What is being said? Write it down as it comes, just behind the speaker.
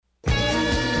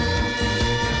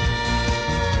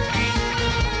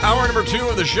Hour number 2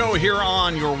 of the show here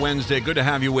on your Wednesday. Good to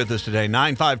have you with us today.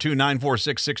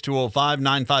 952-946-6205,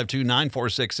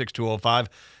 952-946-6205.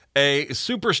 A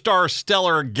superstar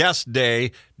stellar guest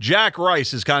day. Jack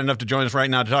Rice is kind enough to join us right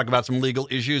now to talk about some legal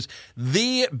issues.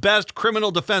 The best criminal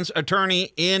defense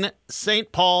attorney in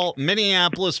St. Paul,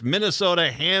 Minneapolis,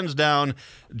 Minnesota, hands down.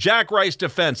 Jack Rice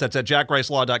Defense. That's at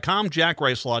jackricelaw.com,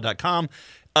 jackricelaw.com.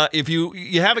 If you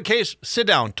have a case, sit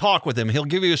down, talk with him. He'll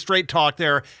give you a straight talk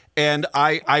there, and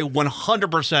I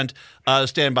 100%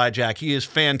 stand by Jack. He is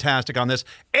fantastic on this,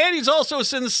 and he's also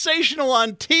sensational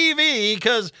on TV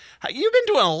because you've been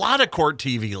doing a lot of court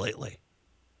TV lately.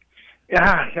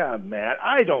 Yeah, Matt.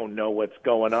 I don't know what's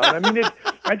going on. I mean,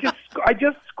 I just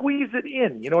squeeze it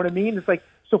in. You know what I mean? It's like,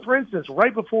 so for instance,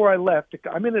 right before I left,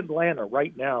 I'm in Atlanta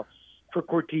right now for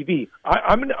court TV.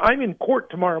 I'm in court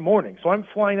tomorrow morning, so I'm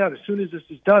flying out as soon as this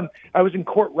is done. I was in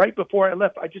court right before I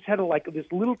left. I just had this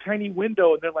little tiny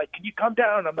window, and they're like, "Can you come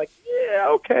down?" I'm like, "Yeah,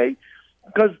 okay,"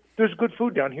 because there's good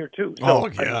food down here too. So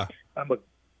yeah.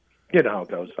 You know how it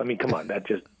goes. I mean, come on, that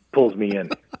just pulls me in.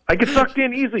 I get sucked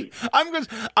in easy.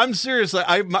 I'm serious.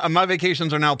 My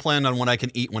vacations are now planned on what I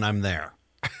can eat when I'm there.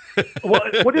 Well,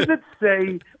 what does it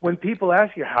say when people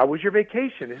ask you, how was your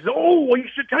vacation? It's, well, you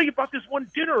should tell you about this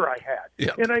one dinner I had.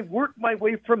 Yep. And I worked my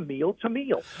way from meal to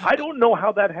meal. I don't know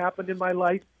how that happened in my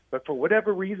life, but for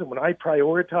whatever reason, when I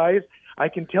prioritize, I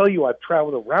can tell you I've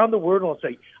traveled around the world, and I'll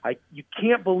say, you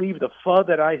can't believe the pho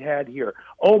that I had here.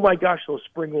 Oh, my gosh, those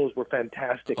spring rolls were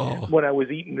fantastic when I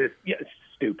was eating this. Yeah, it's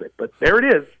stupid, but there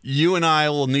it is. You and I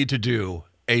will need to do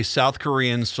a South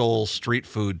Korean Seoul street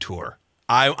food tour.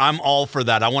 I'm all for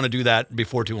that. I want to do that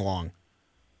before too long.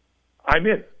 I'm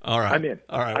in. All right. I'm in.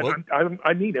 All right. Well,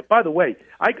 I need it. By the way,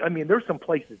 I mean, there's some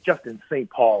places just in St.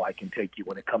 Paul I can take you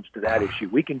when it comes to that issue.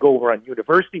 We can go over on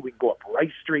University. We can go up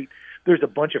Rice Street. There's a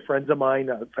bunch of friends of mine.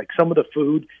 It's like some of the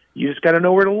food, you just got to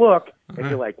know where to look, and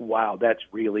you're like, wow, that's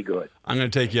really good. I'm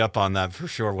going to take you up on that for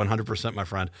sure, 100%, my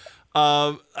friend.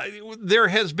 There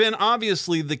has been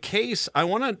obviously the case. I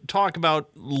want to talk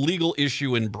about legal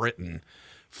issue in Britain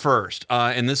first,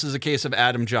 and this is a case of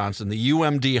Adam Johnson, the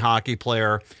UMD hockey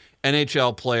player,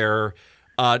 NHL player,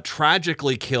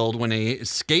 tragically killed when a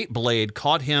skate blade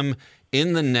caught him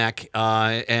in the neck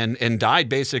and died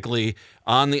basically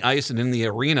on the ice and in the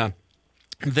arena.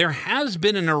 There has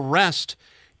been an arrest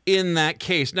in that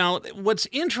case. Now, what's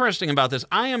interesting about this,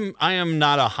 I am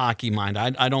not a hockey mind.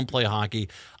 I don't play hockey.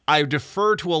 I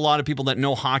defer to a lot of people that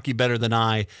know hockey better than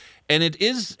I. And it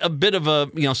is a bit of a,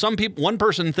 one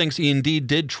person thinks he indeed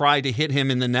did try to hit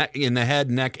him in the head,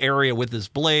 neck area with his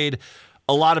blade.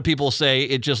 A lot of people say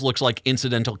it just looks like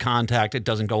incidental contact. It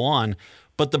doesn't go on.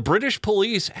 But the British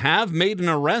police have made an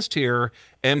arrest here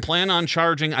and plan on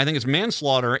charging, I think it's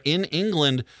manslaughter in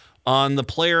England on the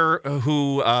player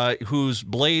whose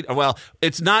blade, well,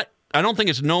 it's not, I don't think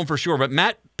it's known for sure, but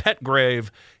Matt Petgrave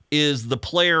is the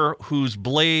player whose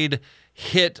blade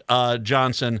hit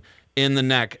Johnson in the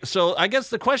neck. So I guess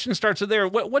the question starts there.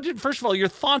 First of all, your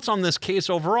thoughts on this case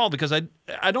overall? Because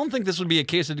I don't think this would be a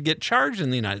case to get charged in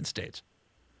the United States.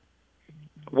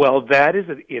 Well, that is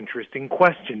an interesting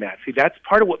question, Matt. See, that's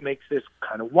part of what makes this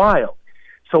kind of wild.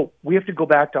 So we have to go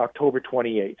back to October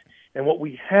 28th. And what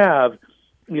we have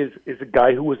is a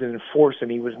guy who was an enforcer,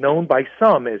 and he was known by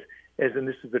some as, and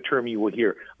this is the term you will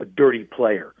hear, a dirty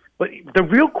player. But the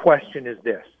real question is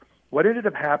this. What ended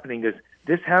up happening is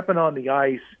this happened on the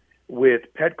ice with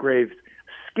Petgrave's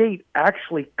skate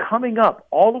actually coming up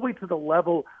all the way to the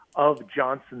level of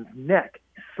Johnson's neck,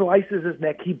 slices his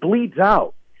neck, he bleeds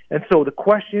out. And so the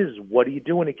question is, what do you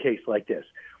do in a case like this?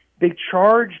 They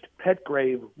charged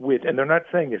Petgrave with, and they're not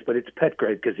saying this, but it's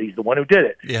Petgrave because he's the one who did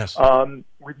it, yes,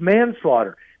 with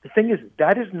manslaughter. The thing is,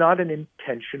 that is not an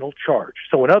intentional charge.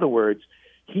 So in other words,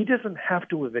 he doesn't have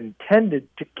to have intended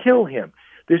to kill him.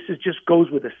 This just goes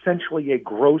with essentially a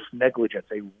gross negligence,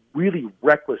 a really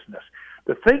recklessness.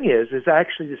 The thing is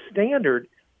actually the standard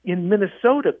in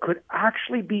Minnesota could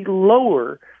actually be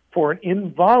lower for an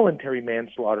involuntary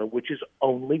manslaughter, which is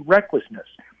only recklessness.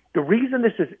 The reason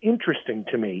this is interesting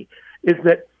to me is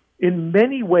that in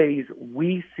many ways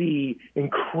we see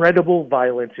incredible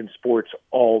violence in sports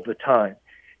all the time.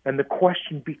 And the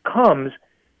question becomes,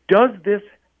 does this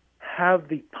have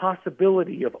the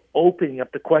possibility of opening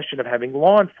up the question of having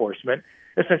law enforcement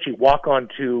essentially walk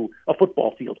onto a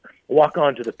football field, walk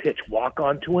onto the pitch, walk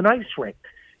onto an ice rink,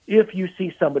 if you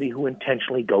see somebody who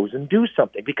intentionally goes and do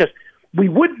something? Because we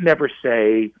would never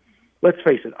say, let's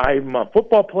face it, I'm a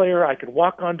football player, I can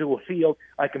walk onto a field,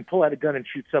 I can pull out a gun and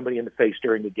shoot somebody in the face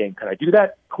during the game. Can I do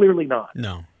that? Clearly not.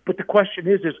 No. But the question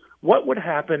is what would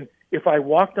happen if I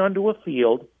walked onto a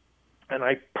field and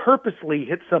I purposely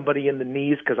hit somebody in the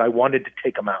knees because I wanted to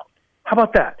take them out. How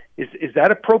about that? Is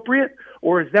that appropriate?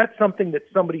 Or is that something that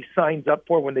somebody signs up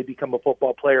for when they become a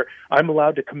football player? I'm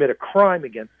allowed to commit a crime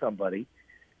against somebody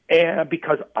and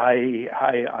because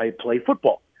I play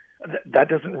football. That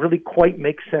doesn't really quite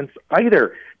make sense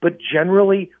either. But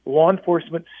generally, law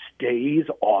enforcement stays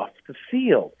off the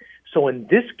field. So in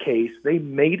this case, they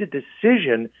made a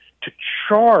decision to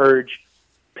charge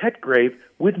Petgrave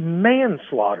with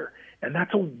manslaughter. And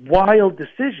that's a wild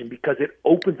decision because it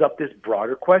opens up this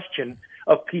broader question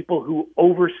of people who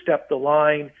overstep the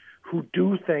line, who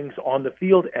do things on the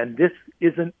field, and this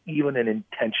isn't even an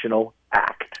intentional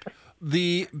act.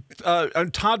 The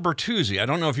Todd Bertuzzi, I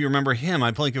don't know if you remember him.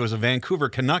 I think it was a Vancouver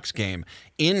Canucks game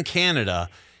in Canada.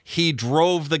 He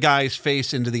drove the guy's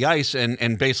face into the ice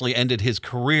and basically ended his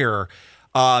career.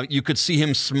 You could see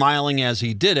him smiling as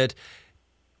he did it.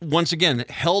 Once again,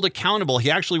 held accountable. He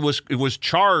actually was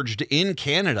charged in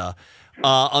Canada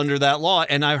under that law.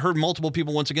 And I heard multiple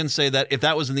people once again say that if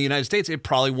that was in the United States, it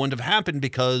probably wouldn't have happened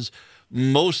because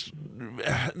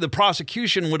the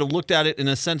prosecution would have looked at it in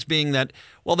a sense being that,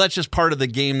 well, that's just part of the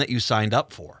game that you signed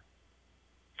up for.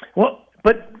 Well,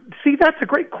 but see, that's a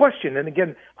great question. And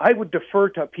again, I would defer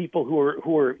to people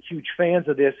who are huge fans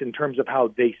of this in terms of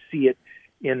how they see it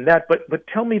in that. But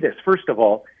tell me this, first of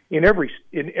all, in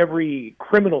every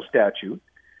criminal statute,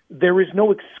 there is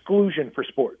no exclusion for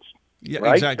sports. Yeah,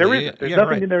 right? Exactly. There isn't. There's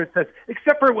nothing in there that says,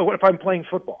 except for if I'm playing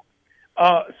football.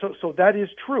 So that is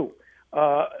true.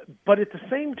 But at the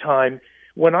same time,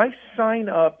 when I sign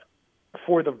up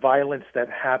for the violence that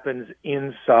happens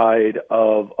inside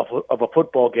of a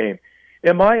football game,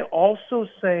 am I also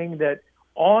saying that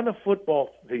on a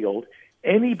football field,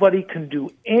 anybody can do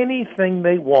anything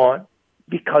they want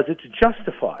because it's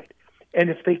justified? And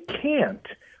if they can't,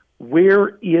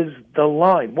 where is the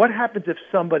line? What happens if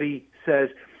somebody says,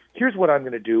 here's what I'm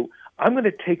going to do. I'm going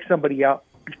to take somebody out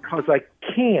because I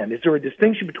can. Is there a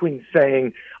distinction between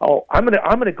saying, oh, I'm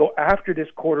going to go after this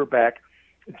quarterback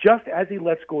just as he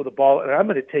lets go of the ball, and I'm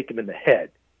going to take him in the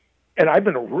head, and I'm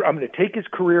going to take his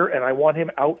career, and I want him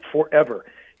out forever?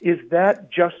 Is that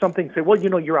just something? Say, well,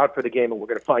 you're out for the game, and we're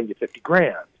going to fine you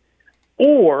 $50,000,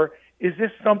 or is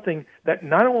this something that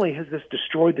not only has this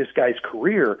destroyed this guy's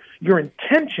career, your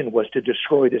intention was to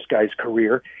destroy this guy's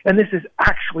career, and this is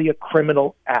actually a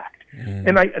criminal act?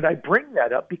 And I bring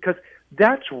that up because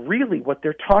that's really what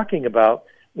they're talking about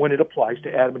when it applies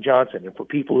to Adam Johnson. And for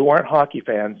people who aren't hockey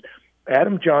fans,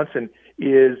 Adam Johnson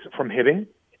is from Hibbing.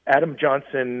 Adam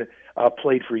Johnson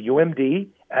played for UMD.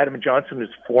 Adam Johnson is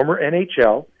former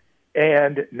NHL,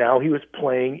 and now he was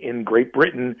playing in Great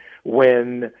Britain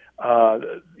when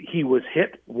he was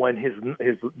hit, when his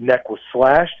neck was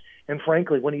slashed, and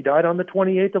frankly, when he died on the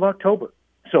 28th of October.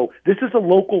 So this is a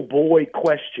local boy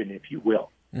question, if you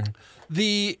will.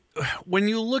 When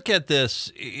you look at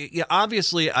this,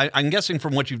 obviously, I'm guessing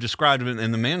from what you've described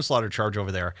in the manslaughter charge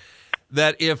over there,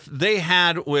 that if they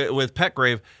had with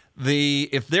Petgrave,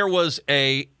 if there was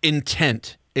a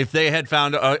intent, if they had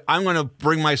found, I'm going to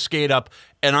bring my skate up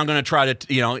and I'm going to try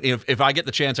to, if I get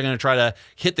the chance, I'm going to try to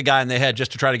hit the guy in the head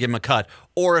just to try to give him a cut.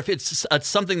 Or if it's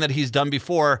something that he's done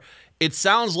before, it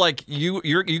sounds like you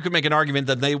could make an argument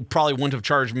that they probably wouldn't have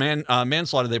charged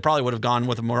manslaughter. They probably would have gone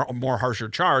with a more harsher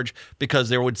charge because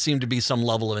there would seem to be some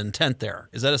level of intent there.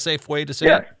 Is that a safe way to say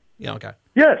it? Yeah, okay.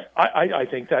 Yes, I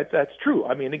think that's true.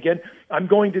 I mean, again, I'm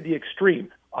going to the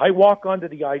extreme. I walk onto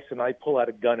the ice and I pull out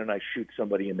a gun and I shoot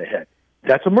somebody in the head.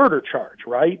 That's a murder charge,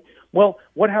 right? Well,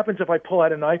 what happens if I pull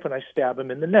out a knife and I stab him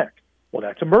in the neck? Well,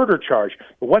 that's a murder charge.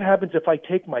 But what happens if I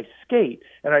take my skate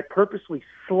and I purposely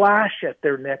slash at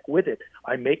their neck with it?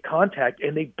 I make contact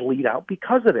and they bleed out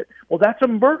because of it. Well, that's a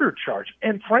murder charge.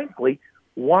 And frankly,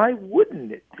 why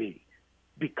wouldn't it be?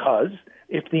 Because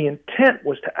if the intent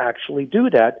was to actually do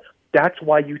that, that's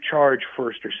why you charge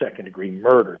first or second degree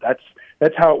murder.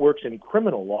 That's how it works in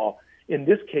criminal law. In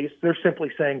this case, they're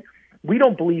simply saying, we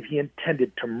don't believe he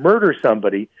intended to murder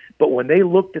somebody, but when they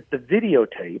looked at the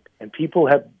videotape, and people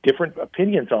have different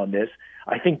opinions on this,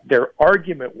 I think their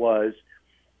argument was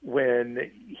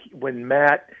when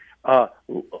Matt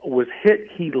was hit,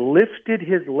 he lifted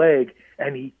his leg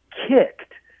and he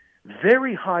kicked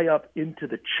very high up into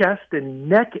the chest and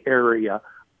neck area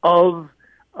of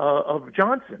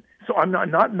Johnson. So I'm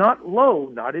not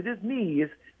low, not at his knees,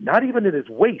 not even at his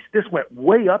waist. This went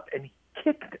way up and he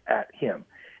kicked at him.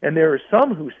 And there are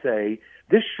some who say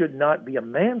this should not be a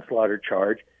manslaughter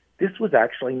charge. This was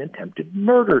actually an attempted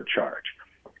murder charge.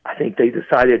 I think they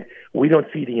decided we don't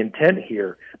see the intent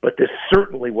here, but this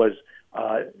certainly was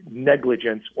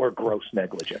negligence or gross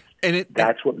negligence. And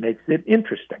that's what makes it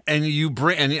interesting. And you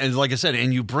bring, and like I said,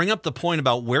 and you bring up the point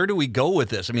about where do we go with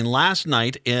this? I mean, last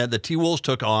night the T-Wolves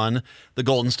took on the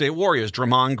Golden State Warriors.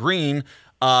 Draymond Green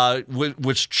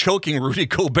was choking Rudy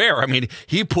Gobert. I mean,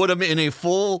 he put him in a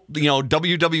full,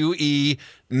 WWE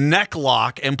neck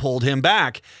lock and pulled him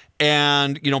back.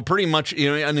 And, pretty much,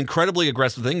 an incredibly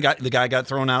aggressive thing. The guy got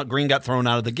thrown out. Green got thrown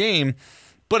out of the game.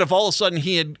 But if all of a sudden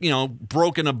he had,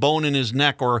 broken a bone in his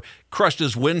neck or crushed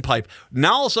his windpipe,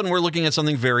 now all of a sudden we're looking at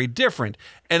something very different.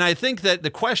 And I think that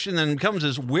the question then comes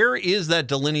is, where is that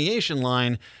delineation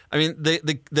line? I mean,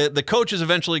 the coaches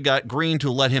eventually got Green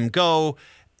to let him go,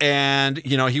 and,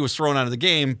 he was thrown out of the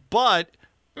game. But,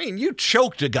 I mean, you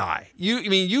choked a guy.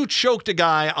 You choked a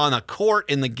guy on a court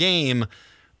in the game.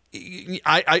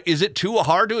 Is it too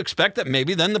hard to expect that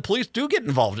maybe then the police do get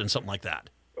involved in something like that?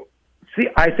 See,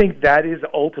 I think that is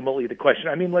ultimately the question.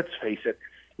 I mean, let's face it.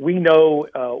 We know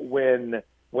when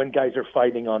guys are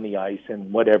fighting on the ice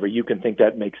and whatever, you can think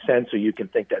that makes sense or you can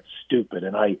think that's stupid.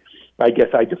 And I guess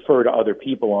I defer to other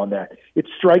people on that. It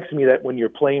strikes me that when you're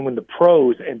playing with the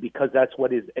pros, and because that's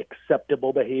what is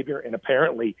acceptable behavior, and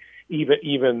apparently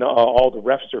even all the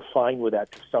refs are fine with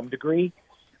that to some degree,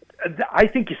 I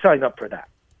think you sign up for that.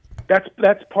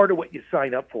 That's part of what you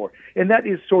sign up for. And that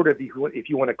is sort of, if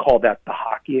you want to call that the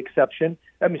hockey exception.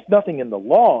 I mean, it's nothing in the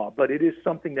law, but it is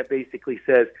something that basically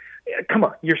says, come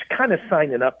on, you're kind of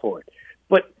signing up for it.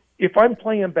 But if I'm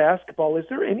playing basketball, is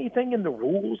there anything in the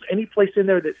rules, any place in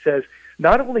there that says,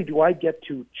 not only do I get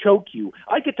to choke you,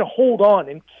 I get to hold on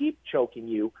and keep choking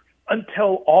you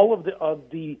until all of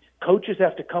the coaches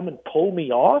have to come and pull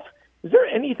me off? Is there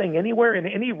anything anywhere in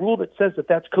any rule that says that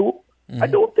that's cool? I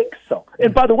don't think so.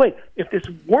 And by the way, if this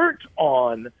weren't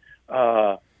on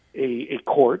a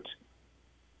court,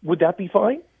 would that be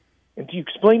fine? And do you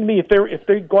explain to me if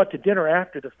they go out to dinner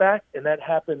after the fact and that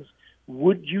happens,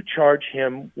 would you charge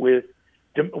him with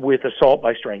assault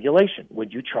by strangulation?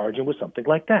 Would you charge him with something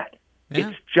like that?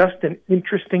 Yeah. It's just an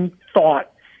interesting thought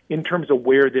in terms of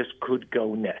where this could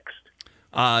go next.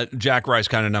 Jack Rice,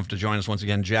 kind enough to join us once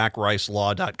again.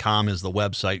 JackRiceLaw.com is the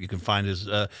website. You can find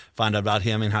out about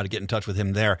him and how to get in touch with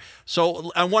him there.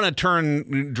 So I want to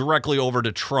turn directly over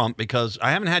to Trump, because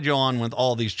I haven't had you on with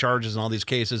all these charges and all these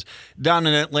cases. Down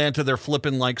in Atlanta, they're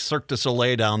flipping like Cirque du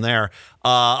Soleil down there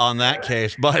on that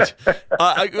case. But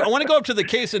I want to go up to the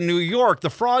case in New York, the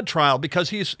fraud trial, because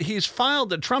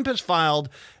Trump has filed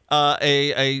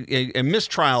a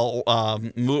mistrial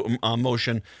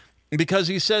motion, because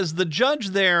he says the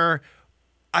judge there,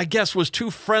 I guess, was too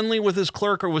friendly with his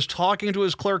clerk or was talking to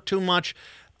his clerk too much,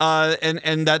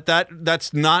 and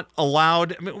that's not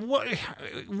allowed. I mean,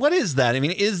 what is that? I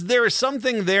mean, is there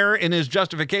something there in his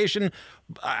justification?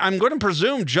 I'm going to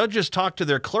presume judges talk to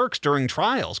their clerks during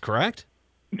trials, correct?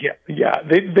 Yeah,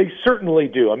 they certainly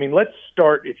do. I mean, let's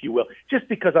start, if you will, just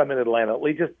because I'm in Atlanta.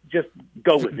 Just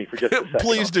go with me for just a second.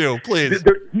 Please do, please.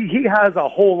 He has a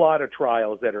whole lot of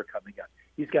trials that are coming up.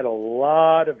 He's got a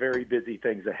lot of very busy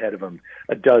things ahead of him,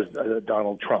 does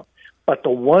Donald Trump. But the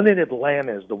one in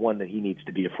Atlanta is the one that he needs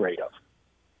to be afraid of.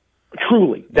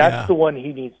 Truly, that's the one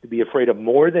he needs to be afraid of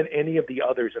more than any of the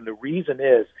others. And the reason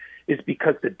is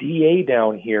because the DA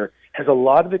down here has a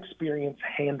lot of experience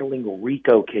handling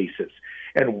RICO cases.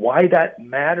 And why that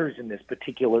matters in this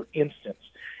particular instance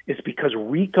is because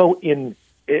RICO in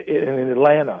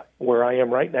Atlanta, where I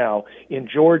am right now, in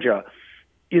Georgia,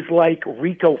 is like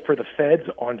RICO for the feds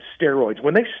on steroids.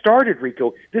 When they started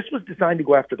RICO, this was designed to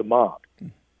go after the mob.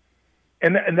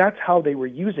 And that's how they were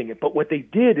using it. But what they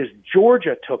did is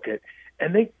Georgia took it,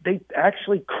 and they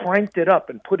actually cranked it up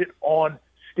and put it on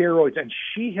steroids. And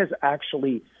she has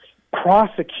actually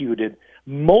prosecuted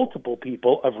multiple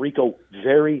people of RICO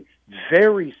very,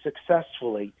 very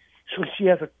successfully. So she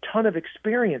has a ton of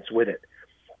experience with it.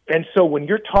 And so when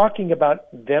you're talking about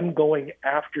them going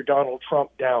after Donald Trump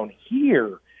down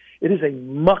here, it is a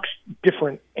much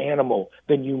different animal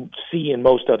than you see in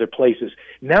most other places.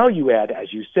 Now you add,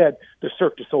 as you said, the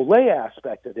Cirque du Soleil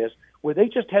aspect of this, where they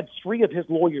just had 3 of his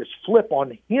lawyers flip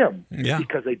on him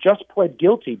because they just pled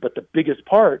guilty. But the biggest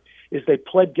part is they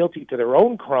pled guilty to their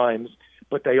own crimes,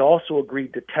 but they also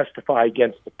agreed to testify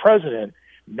against the president.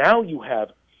 Now you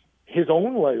have his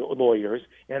own lawyers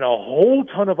and a whole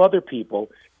ton of other people.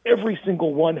 Every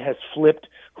single one has flipped,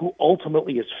 who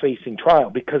ultimately is facing trial,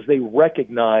 because they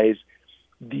recognize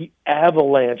the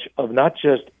avalanche of not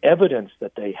just evidence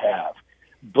that they have,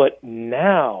 but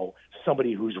now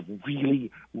somebody who's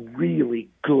really, really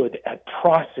good at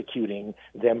prosecuting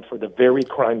them for the very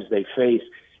crimes they face.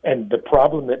 And the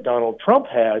problem that Donald Trump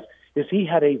has is he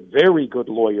had a very good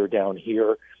lawyer down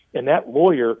here And that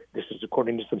lawyer, this is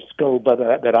according to some skill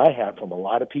that I have from a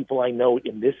lot of people I know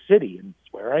in this city, and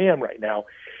it's where I am right now,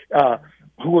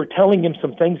 who were telling him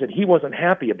some things that he wasn't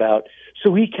happy about.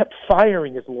 So he kept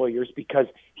firing his lawyers because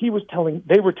they were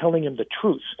telling him the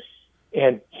truth.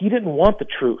 And he didn't want the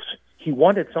truth. He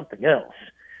wanted something else.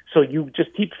 So you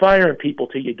just keep firing people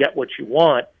till you get what you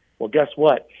want. Well, guess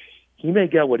what? He may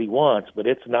get what he wants, but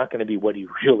it's not going to be what he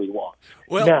really wants.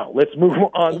 Well, now, let's move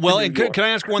on. Well, and can I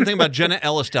ask one thing about Jenna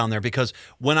Ellis down there? Because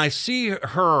when I see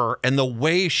her and the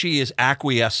way she is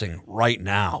acquiescing right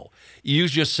now, you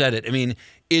just said it. I mean,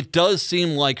 it does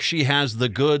seem like she has the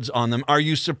goods on them. Are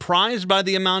you surprised by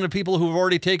the amount of people who have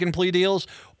already taken plea deals?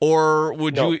 Or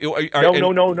would you?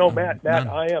 No, Matt,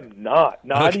 I am not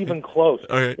Okay. even close.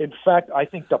 Okay. In fact, I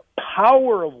think the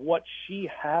power of what she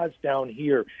has down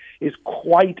here is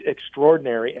quite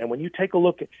extraordinary. And when you take a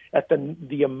look at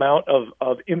the amount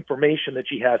of information that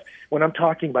she has, when I'm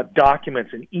talking about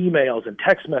documents and emails and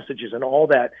text messages and all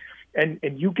that, and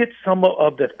you get some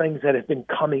of the things that have been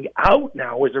coming out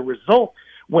now as a result,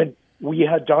 when we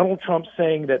had Donald Trump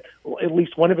saying that, at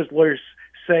least one of his lawyers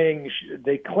saying,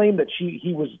 they claim that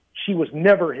she was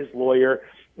never his lawyer,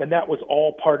 and that was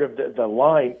all part of the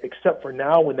line, except for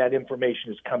now when that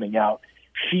information is coming out.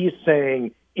 She's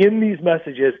saying in these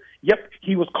messages, yep,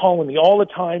 he was calling me all the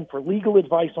time for legal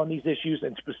advice on these issues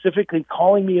and specifically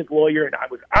calling me his lawyer, and I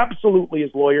was absolutely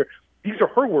his lawyer. These are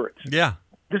her words. Yeah.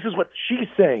 This is what she's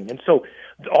saying. And so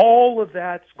all of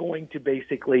that's going to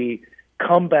basically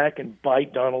come back and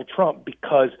bite Donald Trump,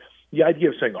 because the idea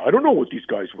of saying, I don't know what these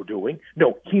guys were doing.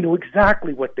 No, he knew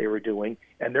exactly what they were doing,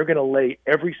 and they're going to lay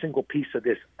every single piece of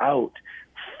this out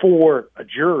for a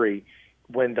jury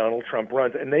when Donald Trump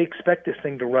runs. And they expect this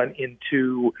thing to run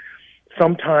into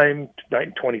sometime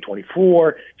in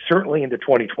 2024, certainly into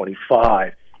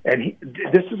 2025. And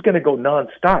this is going to go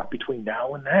nonstop between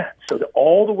now and that. So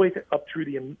all the way up through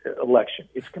the election,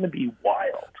 it's going to be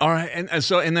wild. All right,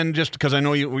 and then just because I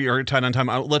know we are tight on time,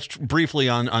 let's briefly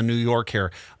on New York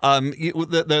here.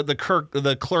 The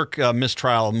clerk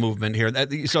mistrial movement here.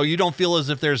 So you don't feel as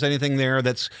if there's anything there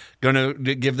that's going to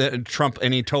give Trump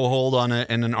any toehold on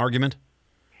an argument?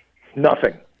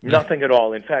 Nothing at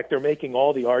all. In fact, they're making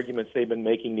all the arguments they've been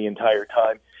making the entire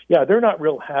time. Yeah, they're not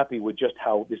real happy with just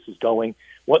how this is going.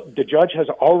 What the judge has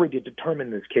already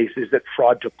determined in this case is that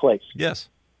fraud took place. Yes.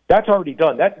 That's already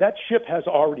done. That ship has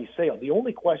already sailed. The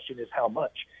only question is how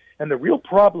much. And the real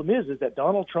problem is that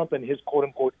Donald Trump and his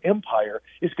quote-unquote empire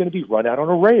is going to be run out on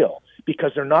a rail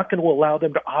because they're not going to allow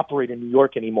them to operate in New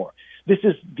York anymore. This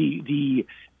is the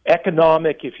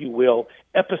economic, if you will,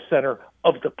 epicenter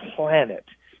of the planet.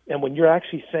 And when you're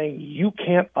actually saying you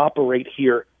can't operate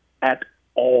here at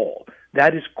all,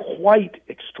 that is quite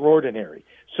extraordinary.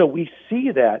 So we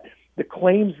see that the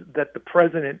claims that the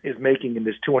president is making in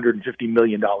this $250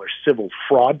 million civil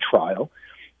fraud trial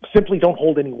simply don't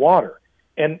hold any water.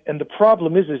 And the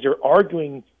problem is you're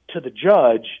arguing to the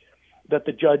judge that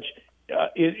the judge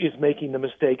is making the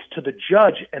mistakes to the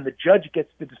judge, and the judge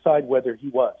gets to decide whether he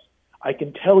was. I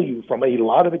can tell you from a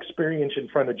lot of experience in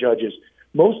front of judges,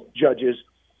 most judges,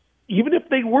 even if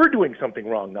they were doing something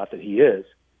wrong, not that he is,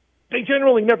 they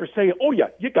generally never say, oh, yeah,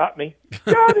 you got me.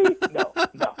 Got me. No.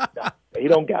 They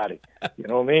don't got it. You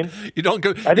know what I mean?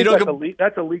 I think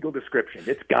that's a legal description.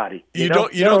 It's got it. You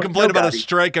don't complain about a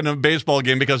strike in a baseball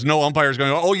game because no umpire is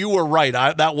going, oh, you were right.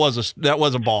 That was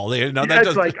a ball. You know,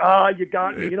 it's like, you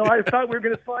got me. I thought we were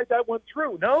going to slide that one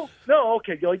through. No,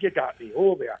 okay, you got me.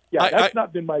 Oh, yeah. That's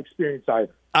not been my experience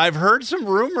either. I've heard some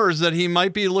rumors that he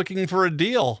might be looking for a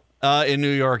deal in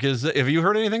New York. Have you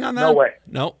heard anything on that? No way.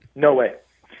 No way.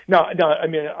 No. I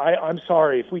mean, I'm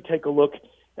sorry. If we take a look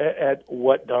at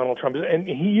what Donald Trump is, and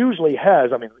he usually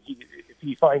has. I mean, if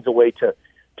he finds a way to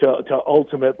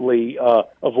ultimately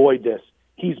avoid this,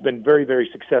 he's been very, very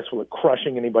successful at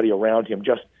crushing anybody around him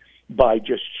just by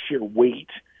sheer weight,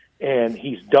 and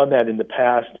he's done that in the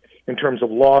past in terms of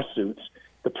lawsuits.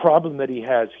 The problem that he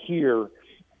has here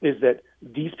is that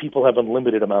these people have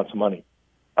unlimited amounts of money.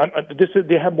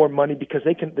 They have more money because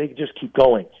they just keep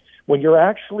going. When you're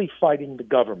actually fighting the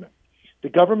government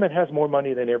has more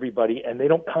money than everybody, and they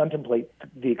don't contemplate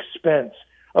the expense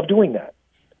of doing that.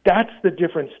 That's the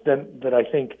difference that I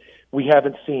think we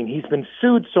haven't seen. He's been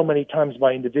sued so many times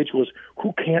by individuals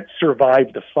who can't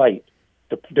survive the fight.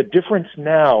 The difference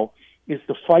now is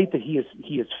the fight that he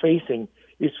is facing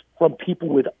is from people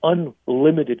with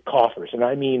unlimited coffers, and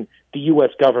I mean the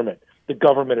U.S. government, the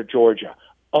government of Georgia,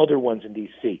 other ones in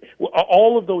D.C.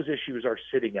 All of those issues are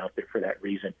sitting out there for that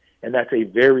reason, and that's a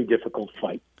very difficult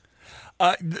fight.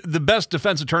 The best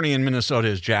defense attorney in Minnesota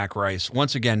is Jack Rice.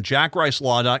 Once again,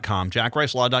 jackricelaw.com,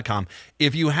 jackricelaw.com.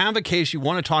 If you have a case you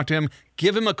want to talk to him,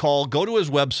 give him a call. Go to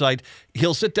his website.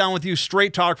 He'll sit down with you,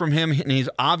 straight talk from him, and he's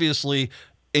obviously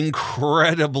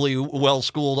incredibly well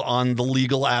schooled on the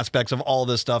legal aspects of all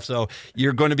this stuff. So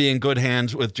you're going to be in good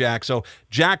hands with Jack. So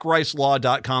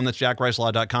jackricelaw.com. That's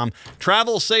jackricelaw.com.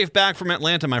 Travel safe back from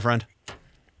Atlanta, my friend.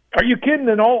 Are you kidding?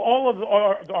 And all of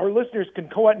our listeners can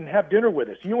go out and have dinner with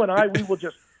us. You and I,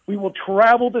 we will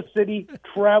travel the city,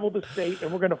 travel the state,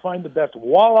 and we're going to find the best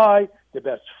walleye, the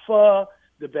best pho,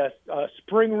 the best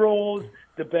spring rolls,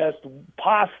 the best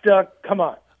pasta. Come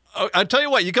on. I'll tell you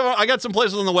what. You come. I got some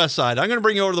places on the west side. I'm going to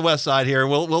bring you over to the west side here.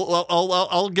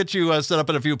 I'll get you set up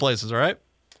at a few places. All right.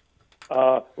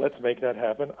 Let's make that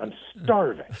happen. I'm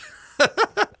starving.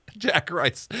 Jack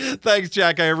Rice. Thanks,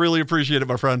 Jack. I really appreciate it,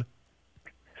 my friend.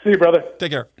 See you, brother.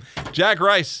 Take care. Jack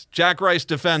Rice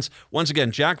Defense. Once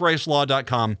again,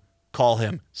 jackricelaw.com. Call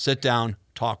him. Sit down.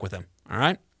 Talk with him. All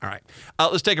right? All right.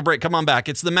 Let's take a break. Come on back.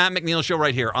 It's the Matt McNeil Show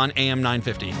right here on AM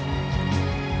 950.